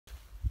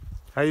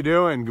How you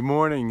doing? Good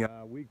morning.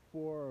 Week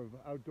 4 of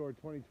Outdoor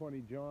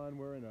 2020 John.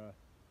 We're in a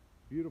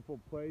beautiful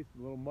place,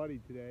 a little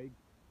muddy today,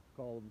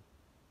 called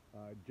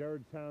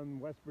Jaredstown,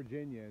 West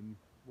Virginia. And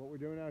what we're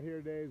doing out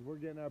here today is we're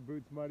getting our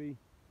boots muddy,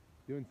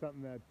 doing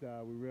something that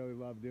we really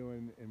love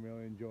doing and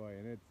really enjoy.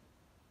 And it's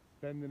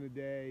spending a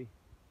day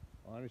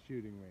on a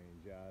shooting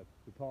range.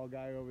 The tall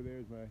guy over there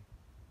is my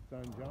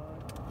son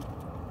John.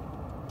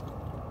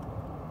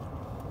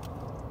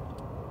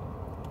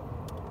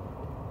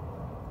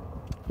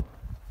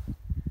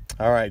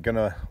 All right,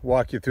 gonna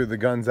walk you through the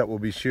guns that we'll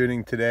be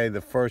shooting today.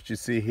 The first you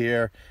see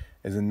here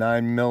is a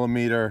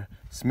 9mm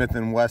Smith &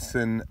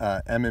 Wesson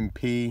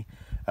M&P.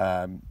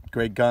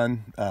 Great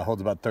gun,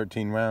 holds about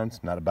 13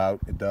 rounds, not about,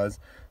 it does.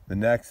 The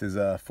next is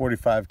a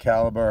 45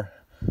 caliber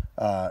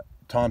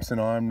Thompson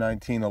Arm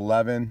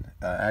 1911.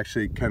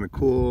 Actually kind of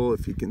cool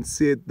if you can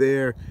see it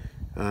there.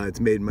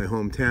 It's made in my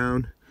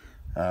hometown,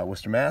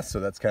 Worcester, Mass, so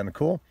that's kind of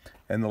cool.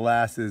 And the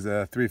last is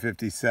a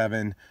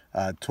 357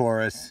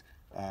 Taurus.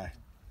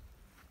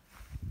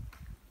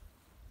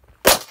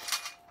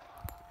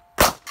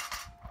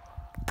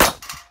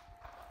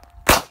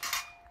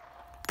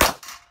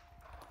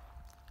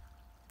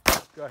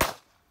 Go ahead.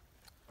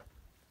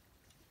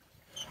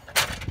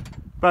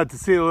 About to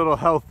see a little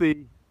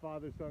healthy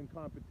father-son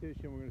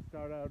competition. We're going to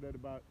start out at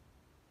about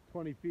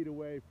 20 feet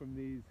away from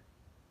these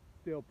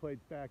steel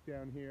plates back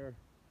down here.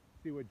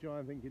 See what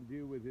Jonathan can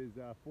do with his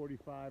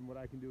 45 and what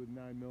I can do with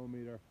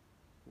 9mm.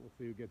 We'll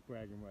see who gets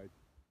bragging rights.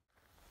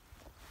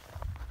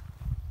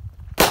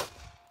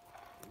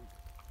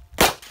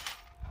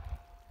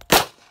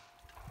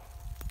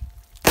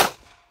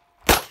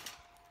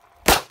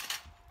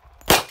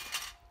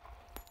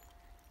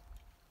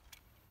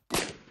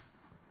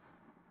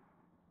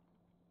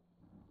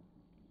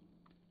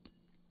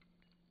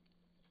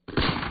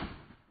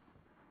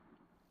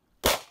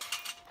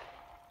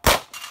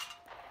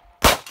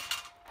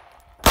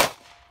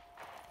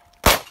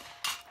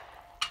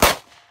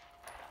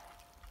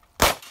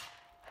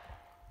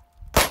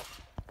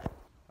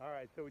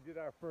 Alright, so we did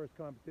our first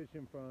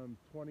competition from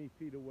 20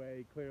 feet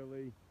away,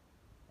 clearly.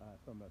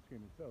 So I'm not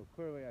screaming. So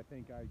clearly I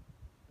think I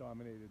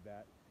dominated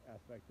that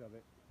aspect of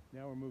it.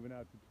 Now we're moving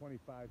out to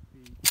 25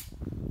 feet.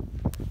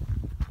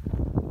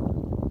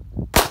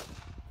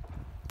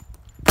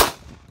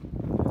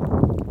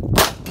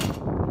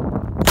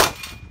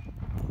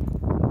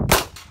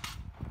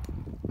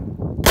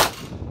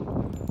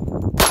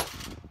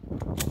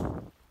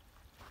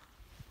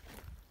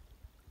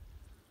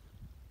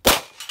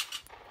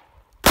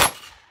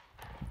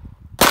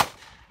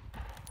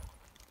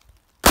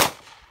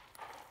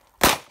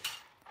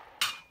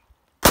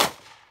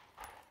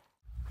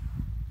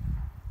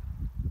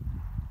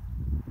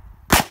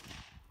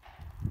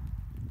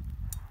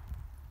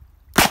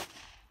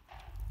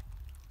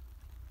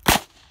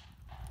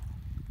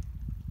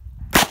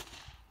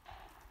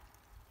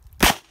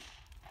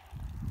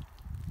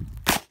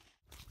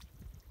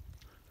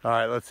 All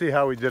right, let's see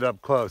how we did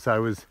up close. I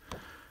was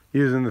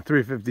using the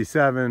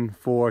 357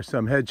 for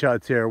some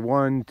headshots here.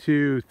 1,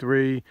 2,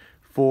 3,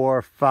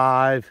 4,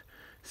 5,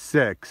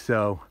 6.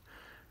 So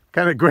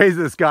kind of grazed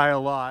this guy a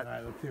lot. All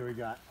right, let's see what we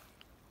got.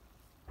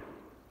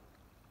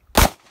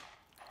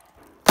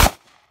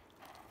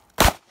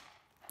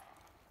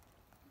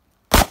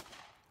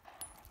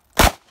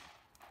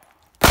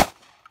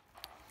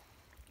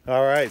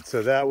 All right,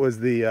 so that was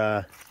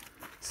the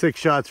 6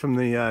 shots from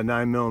the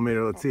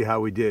 9mm. Let's see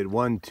how we did.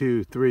 1,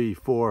 2, 3,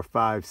 4,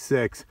 5,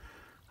 6.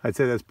 I'd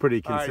say that's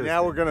pretty consistent. All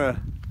right, now we're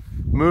gonna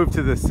move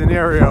to the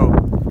scenario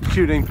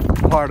shooting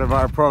part of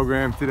our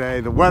program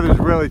today. The weather's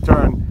really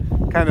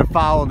turned kind of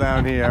foul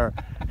down here.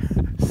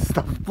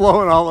 Stuff's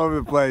blowing all over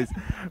the place.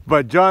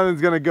 But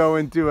Jonathan's gonna go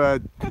into a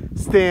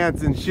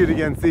stance and shoot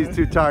against these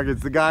two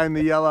targets. The guy in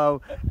the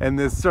yellow and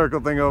this circle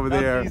thing over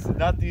there.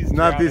 Not these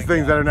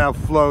things that are now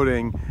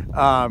floating.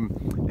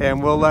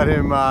 And we'll let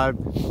him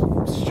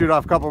shoot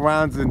off a couple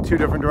rounds in 2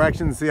 different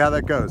directions and see how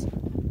that goes.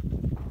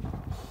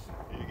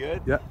 You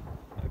good? Yep.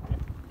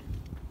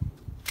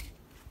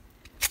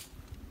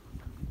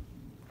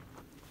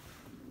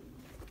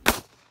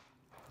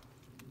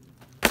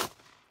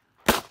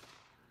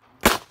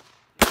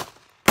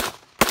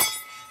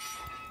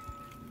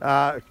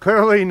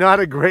 Clearly not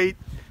a great...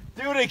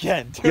 Do it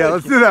again.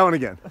 Let's do that one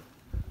again.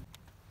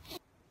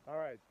 All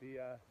right,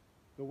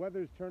 the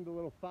weather's turned a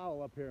little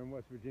foul up here in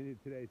West Virginia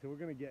today, so we're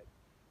going to get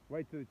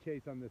right to the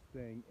chase on this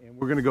thing, and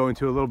we're going to go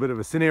into a little bit of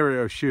a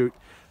scenario shoot.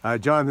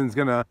 Jonathan's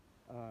going to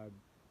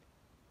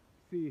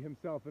see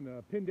himself in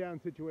a pin down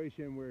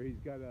situation where he's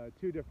got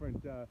 2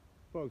 different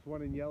folks,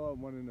 one in yellow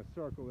and one in a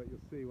circle that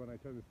you'll see when I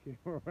turn this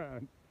camera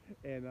around,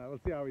 and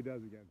let's see how he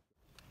does again.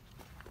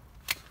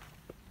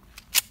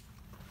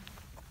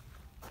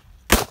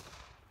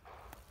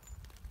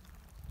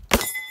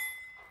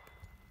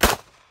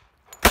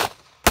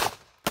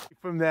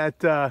 From that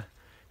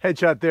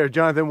headshot there,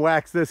 Jonathan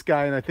waxed this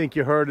guy, and I think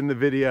you heard in the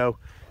video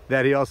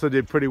that he also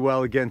did pretty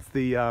well against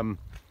the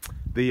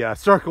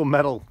circle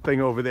metal thing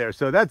over there.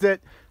 So that's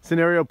it.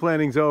 Scenario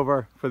planning's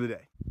over for the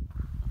day.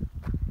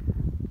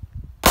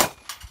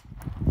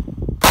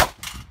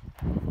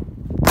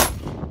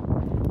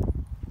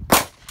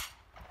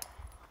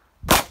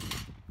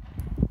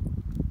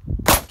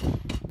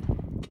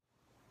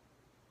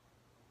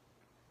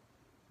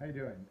 How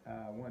you doing?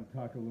 I want to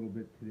talk a little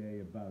bit today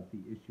about the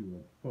issue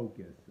of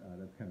focus.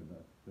 That's kind of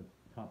the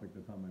topic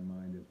that's on my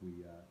mind as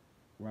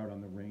we're out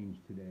on the range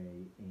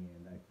today,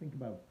 and I think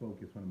about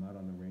focus when I'm out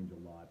on the range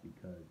a lot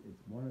because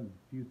it's one of the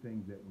few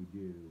things that we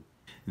do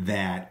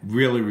that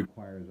really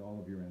requires all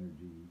of your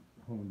energy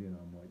honed in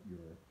on what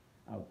you're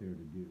out there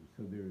to do.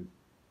 So there's,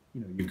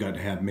 you've got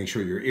to make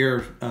sure your ear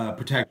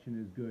protection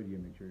is good. You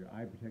got to make sure your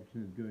eye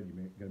protection is good.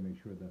 Got to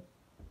make sure the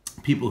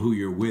people who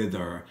you're with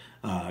are,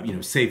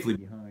 safely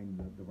behind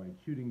the right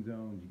shooting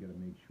zones. You got to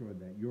make sure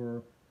that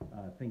you're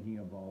thinking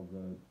of all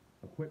the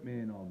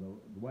equipment, all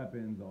the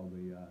weapons, all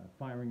the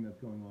firing that's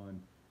going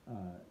on,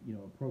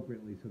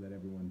 appropriately so that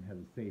everyone has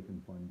a safe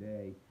and fun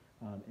day.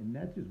 And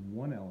that's just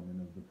one element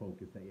of the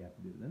focus that you have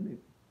to do. Then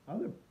the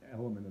other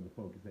element of the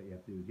focus that you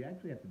have to do is you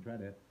actually have to try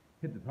to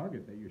hit the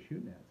target that you're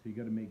shooting at. So you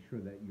got to make sure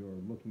that you're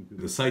looking through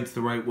the sights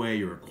the right way,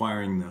 you're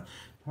acquiring the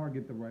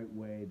target the right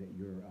way, that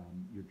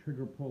your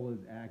trigger pull is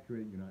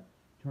accurate, you're not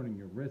turning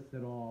your wrist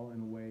at all in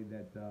a way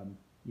that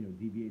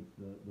deviates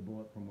the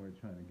bullet from where it's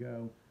trying to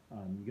go.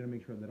 You got to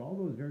make sure that all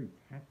those very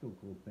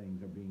tactical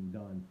things are being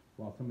done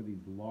while some of these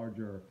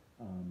larger,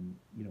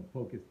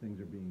 focused things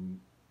are being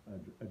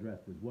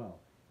addressed as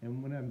well.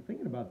 And when I'm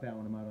thinking about that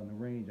when I'm out on the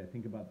range, I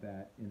think about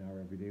that in our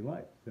everyday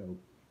life. So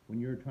when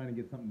you're trying to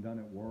get something done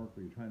at work,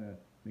 or you're trying to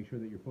make sure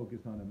that you're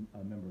focused on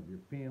a member of your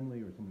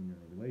family or someone you're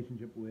in a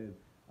relationship with,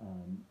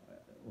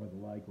 or the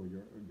like, or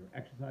your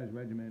exercise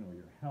regimen or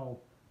your health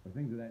or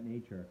things of that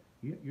nature,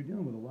 you're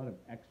dealing with a lot of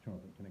external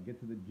things. Can I get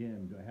to the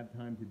gym? Do I have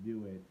time to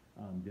do it?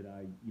 Do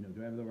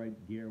I have the right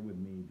gear with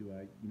me? Do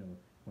I,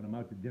 when I'm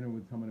out to dinner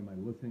with someone, am I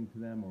listening to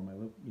them, or am I,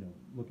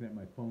 looking at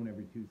my phone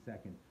every 2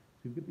 seconds?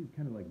 So you've got these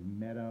kind of like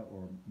meta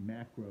or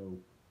macro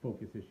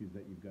focus issues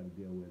that you've got to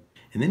deal with.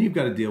 And then you've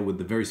got to deal with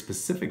the very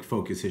specific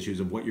focus issues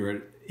of what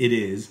it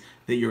is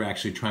that you're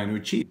actually trying to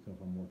achieve. So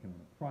if I'm working on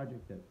a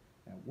project at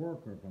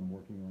work, or if I'm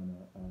working on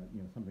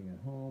something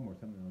at home or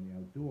something on the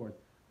outdoors,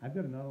 I've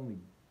got to not only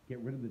get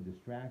rid of the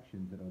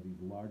distractions that are these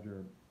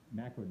larger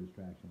macro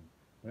distractions,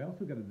 but I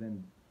also got to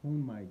then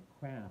hone my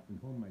craft and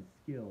hone my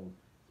skills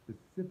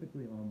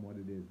specifically on what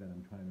it is that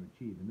I'm trying to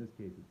achieve. In this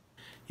case,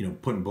 it's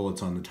putting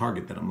bullets on the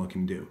target that I'm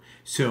looking to do.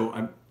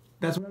 So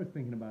that's what I was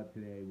thinking about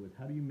today, was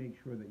how do you make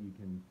sure that you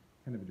can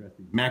kind of address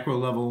these macro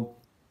level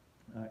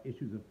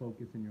issues of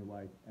focus in your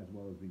life, as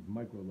well as these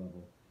micro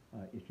level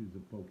issues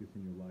of focus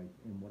in your life.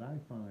 And what I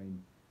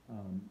find,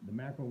 the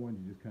macro ones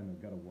you just kind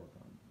of got to work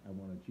on. I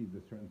want to achieve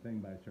this certain thing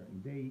by a certain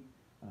date.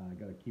 I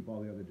got to keep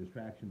all the other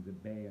distractions at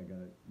bay. I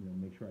got to,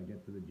 make sure I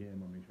get to the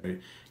gym, or make sure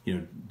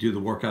I, do the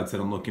workouts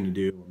that I'm looking to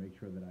do, or make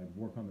sure that I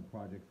work on the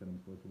projects that I'm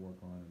supposed to work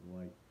on, and the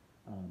like.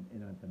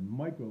 And at the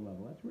micro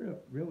level, that's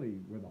really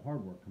where the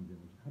hard work comes in,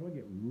 which is how do I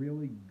get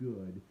really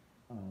good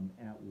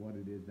at what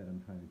it is that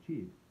I'm trying to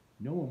achieve.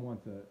 No one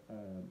wants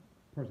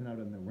a person out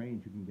in the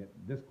range who can get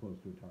this close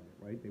to a target,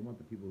 right? They want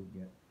the people who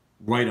get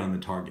right on the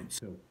target.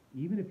 So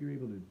even if you're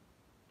able to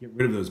get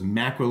rid of those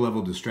macro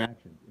level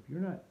distractions, if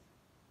you're not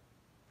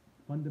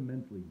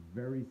fundamentally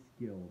very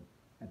skilled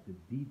at the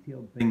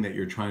detailed thing that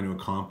you're trying to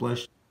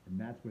accomplish, and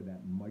that's where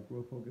that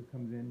micro focus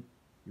comes in,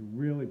 you're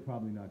really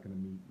probably not going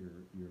to meet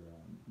your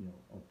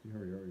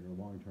ulterior or your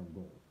long-term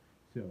goals.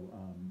 So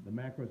the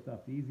macro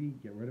stuff's easy.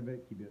 Get rid of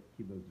it.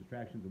 Keep those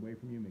distractions away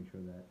from you. Make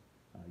sure that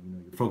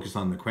you're focused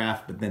on the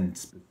craft, but then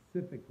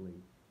specifically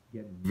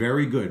get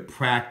very good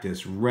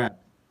practice, reps,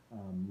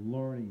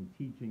 learning,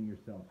 teaching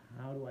yourself.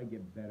 How do I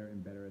get better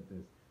and better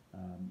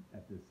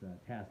at this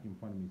task in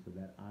front of me, so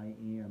that I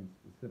am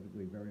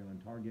specifically very on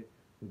target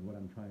with what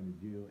I'm trying to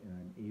do, and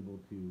I'm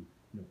able to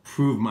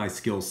prove my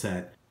skill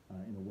set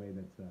in a way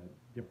that's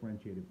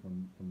differentiated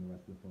from the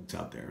rest of the folks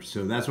out there.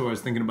 So that's what I was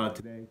thinking about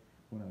today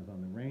when I was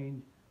on the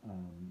range,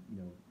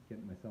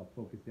 getting myself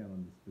focused down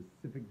on the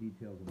specific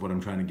details of what I'm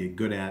trying to get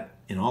good at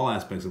in all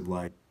aspects of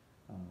life,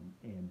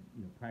 and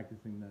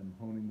practicing them,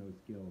 honing those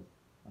skills,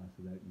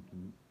 so that you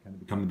can kind of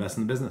become the best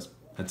in the business.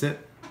 That's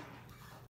it.